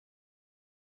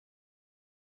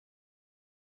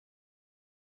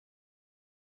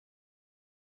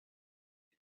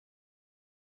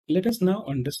Let us now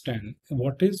understand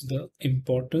what is the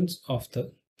importance of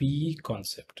the PE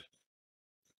concept.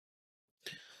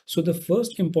 So the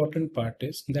first important part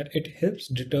is that it helps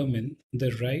determine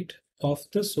the right of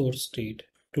the source state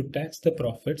to tax the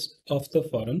profits of the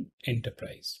foreign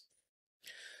enterprise.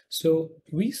 So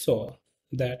we saw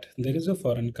that there is a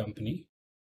foreign company.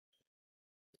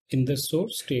 In the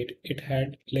source state, it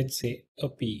had, let's say, a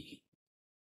PE.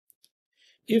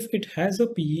 If it has a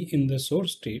PE in the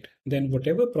source state, then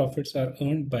whatever profits are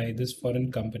earned by this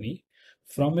foreign company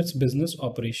from its business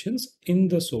operations in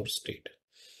the source state.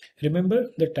 Remember,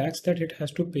 the tax that it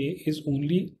has to pay is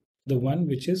only the one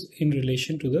which is in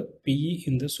relation to the PE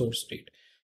in the source state.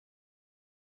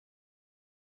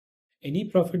 Any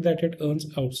profit that it earns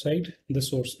outside the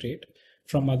source state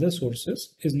from other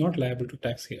sources is not liable to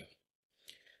tax here.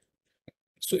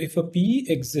 So if a PE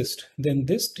exists, then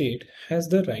this state has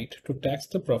the right to tax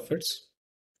the profits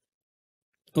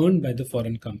earned by the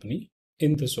foreign company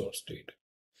in the source state.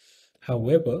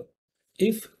 However,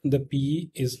 if the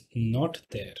PE is not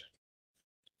there,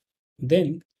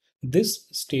 then this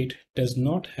state does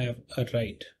not have a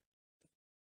right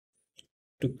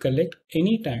to collect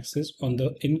any taxes on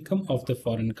the income of the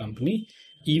foreign company,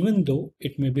 even though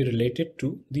it may be related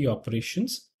to the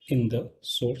operations in the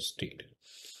source state.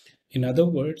 In other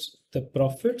words, the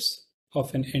profits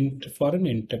of an foreign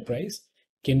enterprise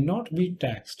cannot be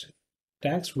taxed.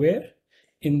 Taxed where?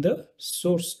 In the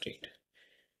source state.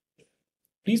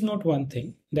 Please note one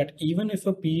thing, that even if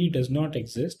a PE does not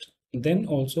exist, then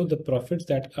also the profits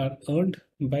that are earned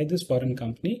by this foreign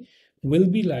company will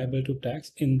be liable to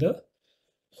tax in the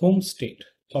home state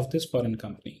of this foreign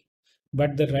company.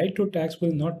 But the right to tax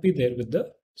will not be there with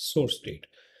the source state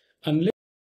unless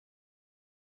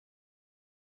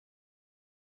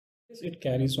it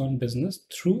carries on business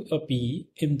through a PE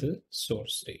in the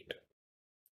source state.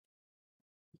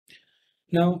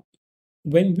 Now,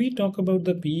 when we talk about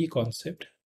the PE concept,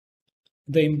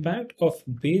 the impact of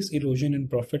base erosion and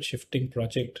profit shifting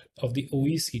project of the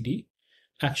OECD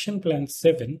Action Plan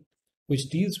 7, which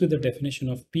deals with the definition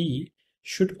of PE,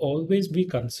 should always be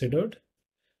considered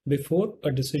before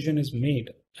a decision is made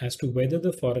as to whether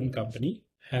the foreign company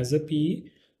has a PE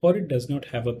or it does not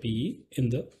have a PE in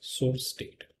the source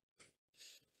state.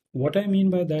 What I mean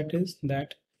by that is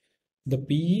that the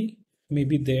PE may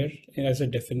be there as a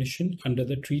definition under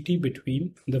the treaty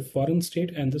between the foreign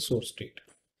state and the source state.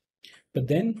 But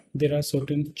then there are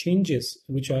certain changes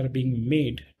which are being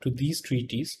made to these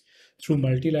treaties through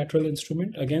multilateral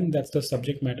instrument. Again, that's the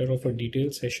subject matter of a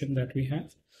detailed session that we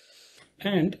have.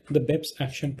 And the BEPS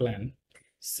Action Plan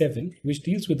 7, which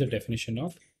deals with the definition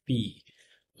of PE.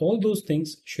 All those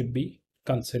things should be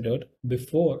considered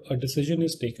before a decision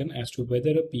is taken as to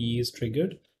whether a PE is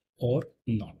triggered or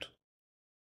not.